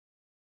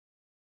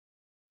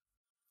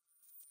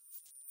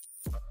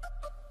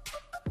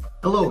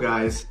Hello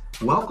guys,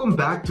 welcome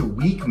back to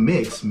Week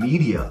Mix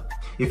Media.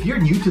 If you're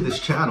new to this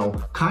channel,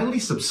 kindly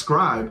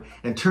subscribe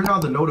and turn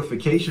on the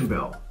notification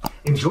bell.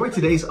 Enjoy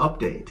today's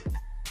update.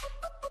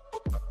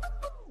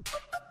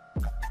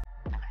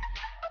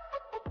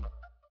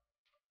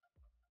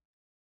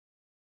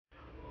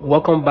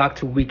 Welcome back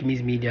to Week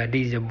Mix Media.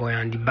 This is your boy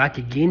Andy back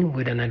again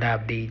with another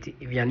update.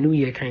 If you are new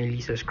here, kindly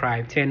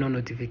subscribe, turn on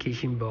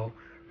notification bell.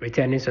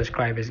 Returning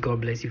subscribers,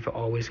 God bless you for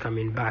always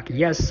coming back.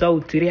 Yes, so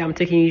today I'm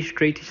taking you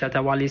straight to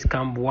Shatta Wale's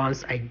camp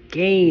once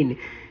again.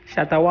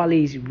 Shatta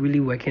Wale is really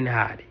working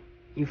hard.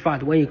 In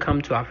fact, when you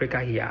come to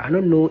Africa here, I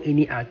don't know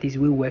any artist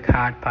will work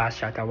hard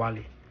past Shatta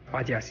Wale.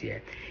 What you see?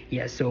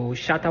 Yeah, so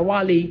Shatta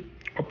Wale,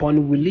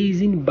 upon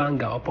releasing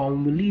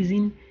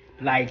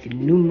like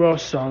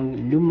numerous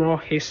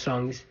hit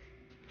songs,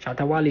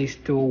 Shatta Wale is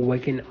still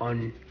working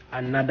on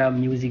another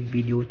music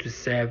video to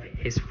serve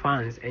his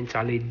fans. And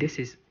Charlie, this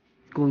is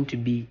going to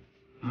be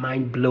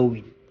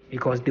mind-blowing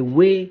because the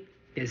way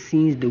the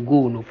scenes they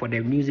go for the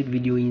music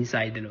video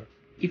inside,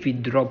 if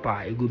it drop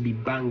it will be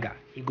banger,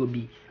 it will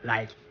be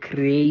like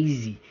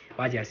crazy.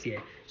 What you say?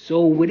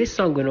 So with this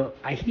song,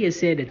 I hear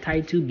say the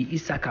title be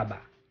Isakaba.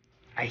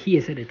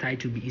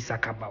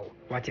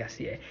 What you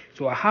say?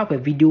 So I have a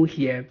video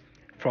here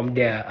from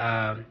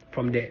the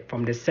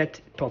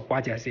set top,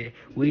 what I say,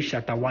 with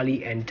Shatta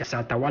Wale and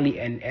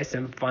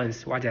SM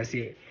fans, what I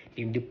say,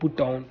 they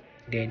put on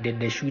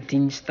the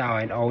shooting style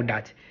and all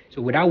that.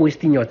 So without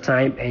wasting your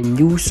time and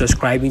you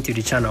subscribing to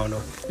the channel,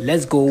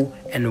 let's go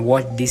and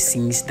watch these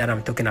scenes that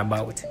I'm talking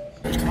about.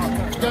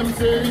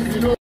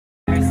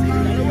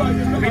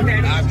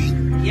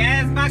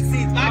 Yes, back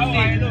seat. How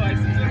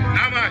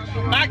much?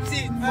 Back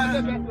seat.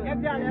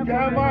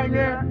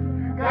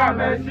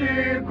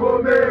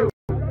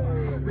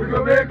 We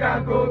go make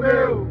a go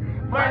mail.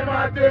 My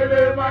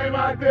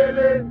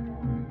tele.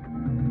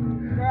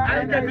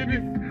 I get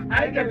this,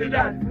 I get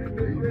that.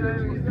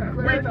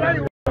 Which one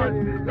you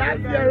want? Last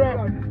year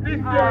up. This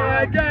year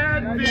I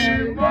get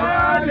the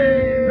money.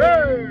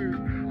 Hey!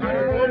 I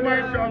go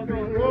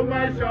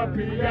my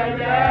shopping,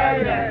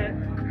 yeah.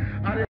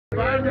 I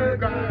buy the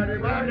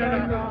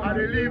car, I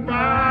live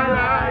my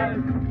life.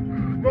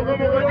 Mogo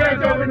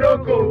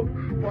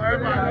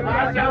forever,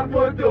 I shall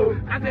photo.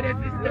 I said the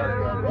system.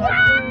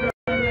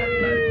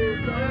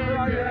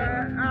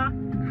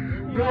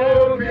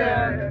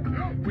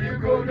 We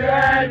go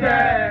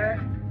there.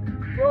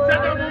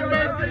 Shut up,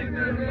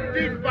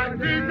 this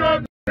party no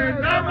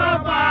never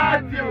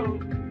party.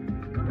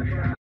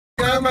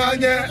 For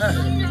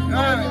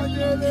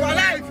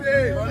life.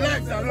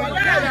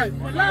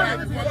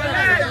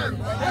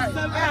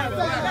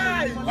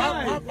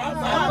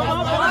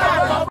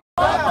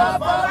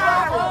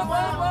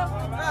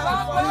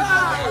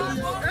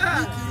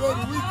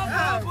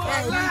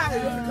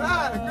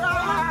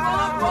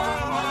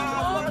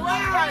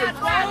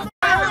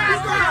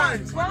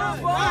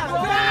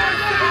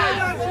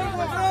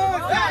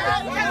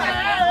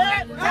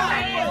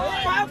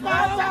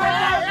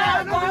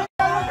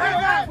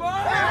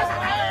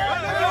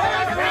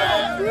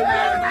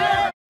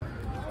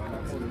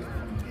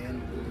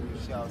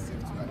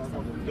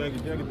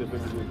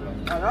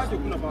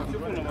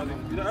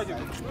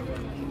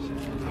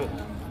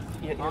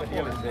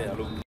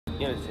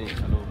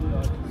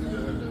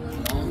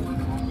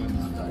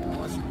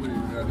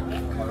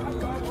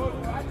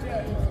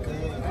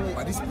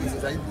 But this place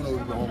is even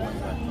over 1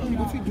 month. You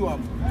go fit do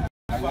am.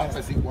 One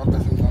person.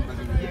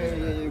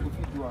 Yeah, you go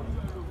fit do am.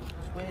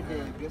 Where the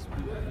guest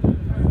people?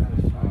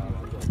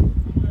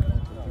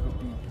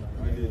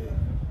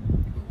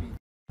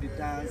 The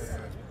dance.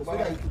 So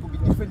that it could be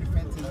different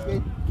things.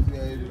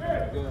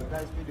 Where the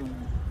guys where they use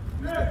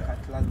the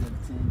cutlass and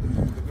things.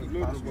 So it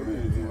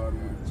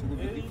will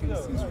be different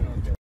things.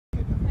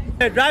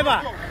 Hey, driver!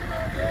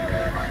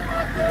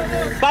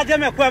 Badge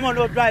me kwemo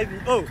no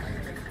driving. Oh.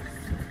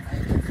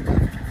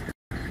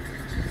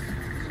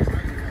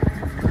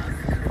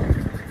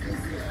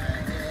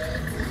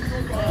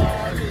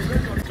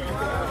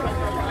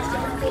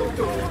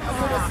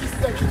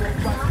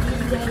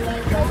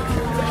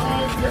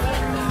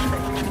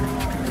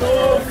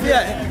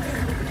 Yeah.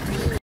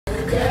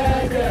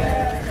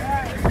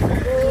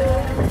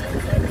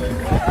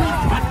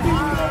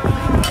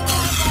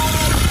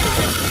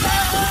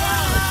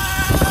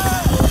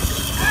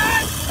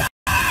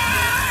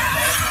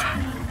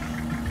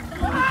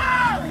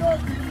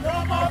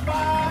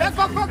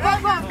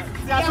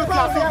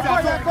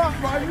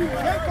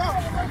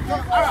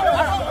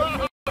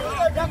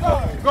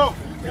 Go.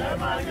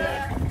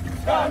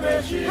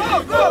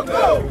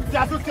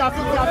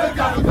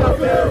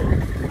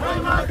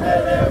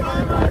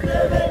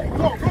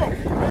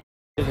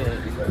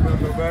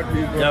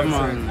 Yeah,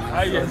 man.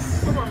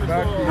 Highest.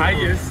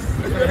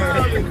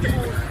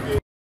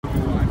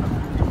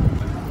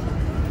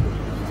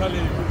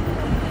 Charlie,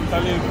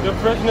 the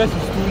freshness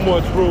is too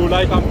much, bro.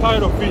 Like, I'm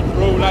tired of it,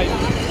 bro. Like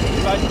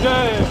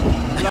damn.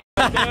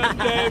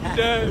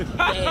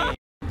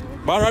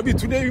 But Rabi,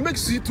 today you make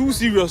it too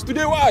serious.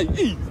 Today, why?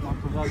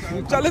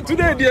 Charlie,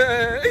 today,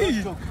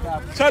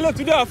 Charlie,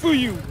 today I feel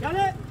you.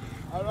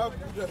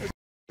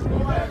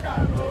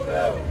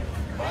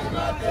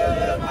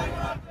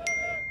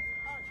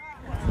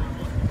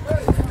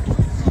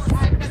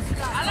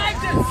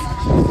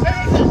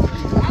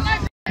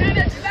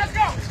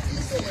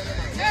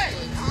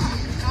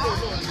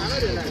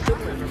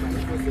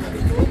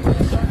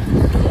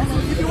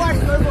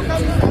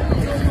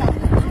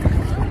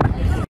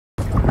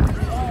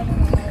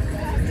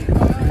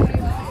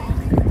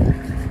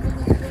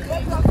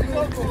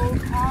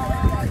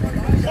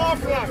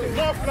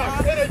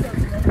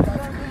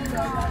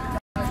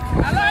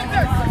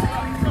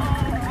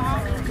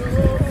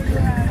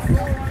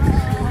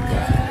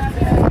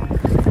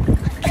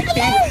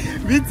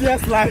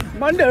 BTS like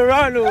man they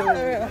run oh.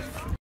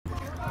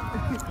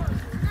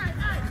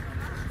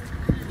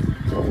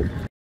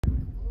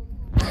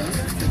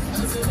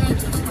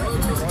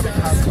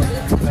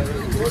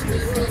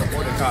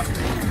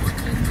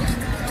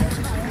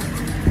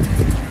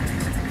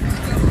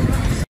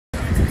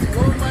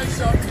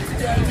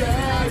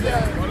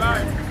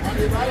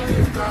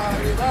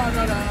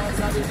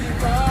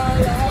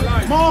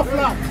 More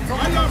flat.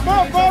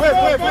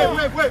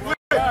 Wait.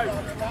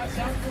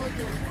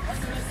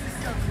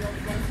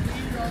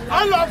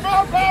 I love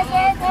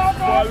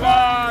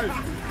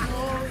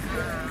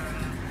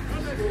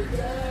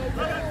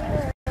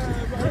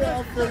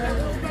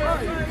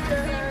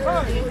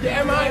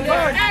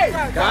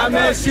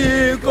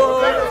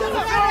Mexico.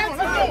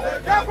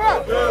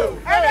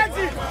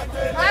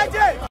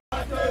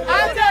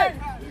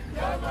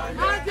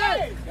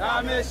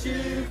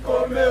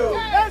 Mexico, meu.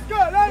 Let's go.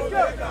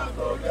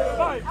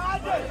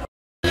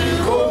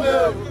 Go,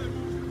 meu.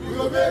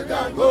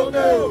 Go,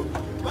 meu.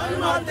 Vai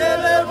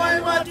matele.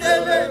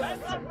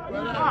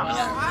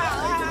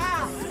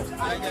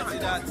 I get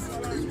that.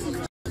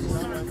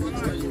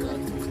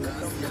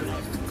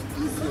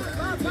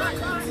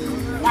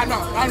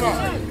 I know.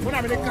 When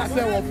I'm in the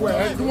castle,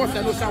 you want to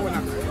know someone. I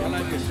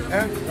like this.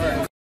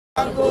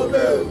 Go,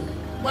 meu.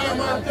 Vai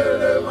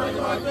matele.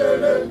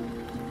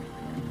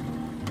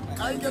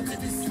 I get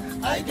this.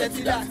 I get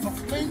that.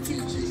 20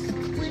 G's.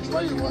 Which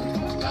one you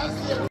want? Last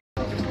year.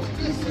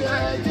 This year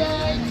I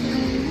get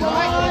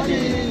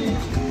money.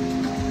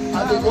 I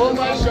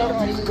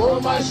go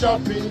my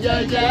shopping, yeah.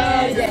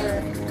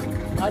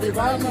 I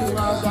buy my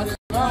house, I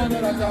buy my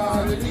car,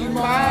 I live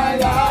my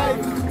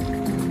life.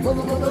 Go,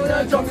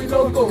 jumping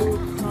loco.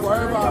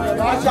 Wherever I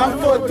watch a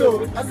photo.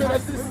 I said the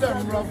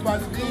system rough,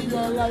 but live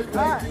your life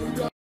like you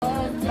don't.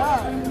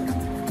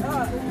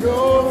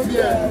 No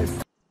fears.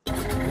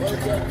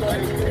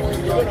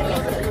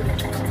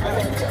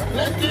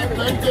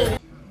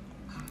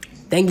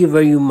 Thank you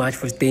very much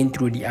for staying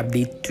through the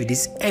update to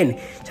this end.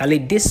 Charlie,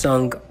 this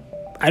song,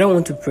 I don't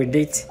want to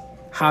predict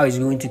how it's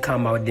going to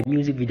come out. The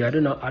music video,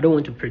 I don't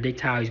want to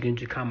predict how it's going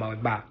to come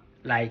out. But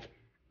like,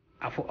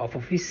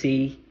 if you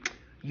say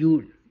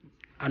you,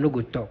 I no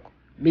go talk.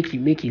 Make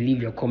you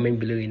leave your comment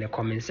below in the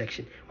comment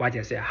section. What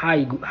you say? How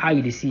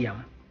you see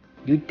him?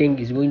 Do you think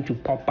it's going to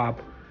pop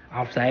up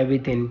after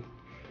everything?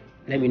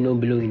 Let me know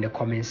below in the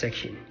comment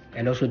section.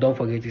 And also don't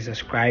forget to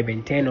subscribe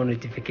and turn on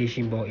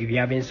notification bell if you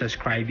haven't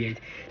subscribed yet.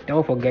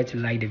 Don't forget to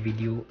like the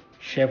video,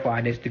 share for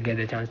others to get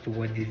the chance to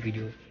watch this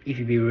video. If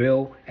you be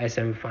real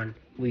SM fan,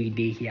 we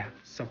day here.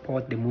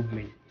 Support the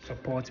movement.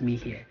 Support me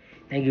here.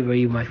 Thank you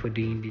very much for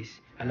doing this.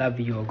 I love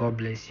you all. God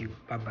bless you.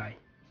 Bye bye.